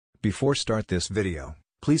Before start this video,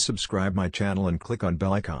 please subscribe my channel and click on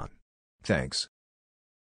bell icon. Thanks.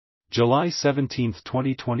 July 17,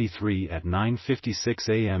 2023 at 9:56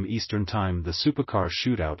 a.m. Eastern Time, the Supercar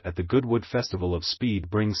Shootout at the Goodwood Festival of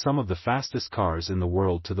Speed brings some of the fastest cars in the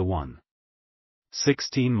world to the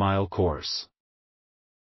 116-mile course.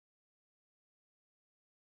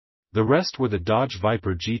 The rest were the Dodge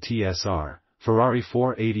Viper GTS-R, Ferrari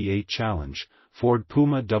 488 Challenge, Ford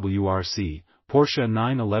Puma WRC, Porsche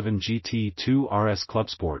 911 GT2 RS Club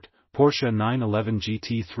Sport, Porsche 911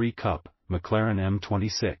 GT3 Cup, McLaren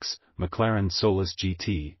M26, McLaren Solus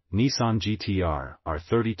GT, Nissan GT-R,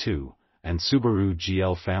 R32, and Subaru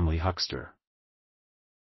GL Family Huckster.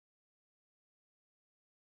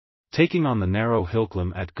 Taking on the narrow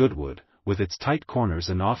hillclimb at Goodwood, with its tight corners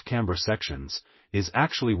and off-camber sections, is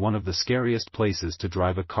actually one of the scariest places to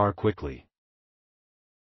drive a car quickly.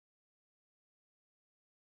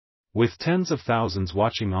 With tens of thousands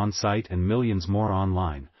watching on-site and millions more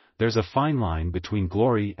online, there's a fine line between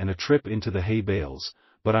glory and a trip into the hay bales,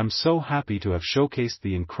 but I'm so happy to have showcased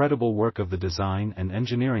the incredible work of the design and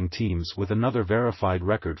engineering teams with another verified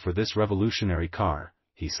record for this revolutionary car,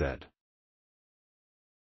 he said.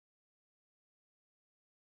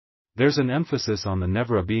 There's an emphasis on the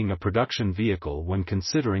Nevera being a production vehicle when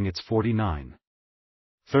considering its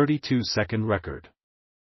 49.32-second record.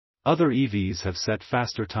 Other EVs have set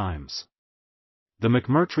faster times. The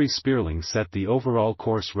McMurtry Spearling set the overall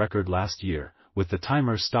course record last year, with the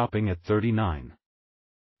timer stopping at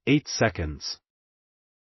 39.8 seconds.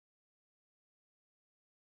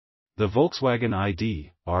 The Volkswagen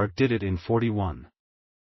ID.R did it in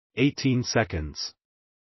 41.18 seconds.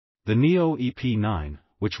 The Neo EP9,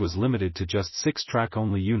 which was limited to just 6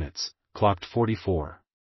 track-only units, clocked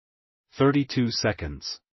 44.32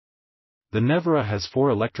 seconds. The Nevera has 4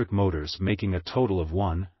 electric motors making a total of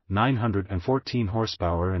 914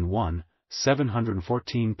 horsepower and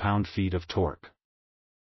 714 pound-feet of torque.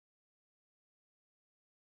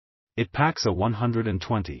 It packs a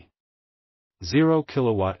 120.0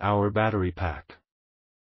 kilowatt-hour battery pack.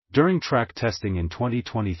 During track testing in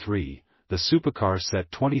 2023, the supercar set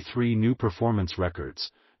 23 new performance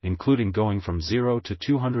records, including going from 0 to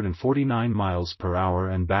 249 miles per hour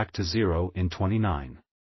and back to 0 in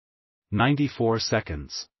 29.94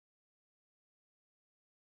 seconds.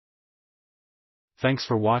 Thanks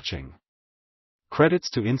for watching. Credits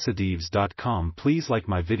to InsideEVs.com. Please like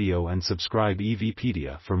my video and subscribe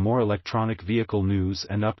EVPedia for more electronic vehicle news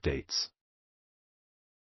and updates.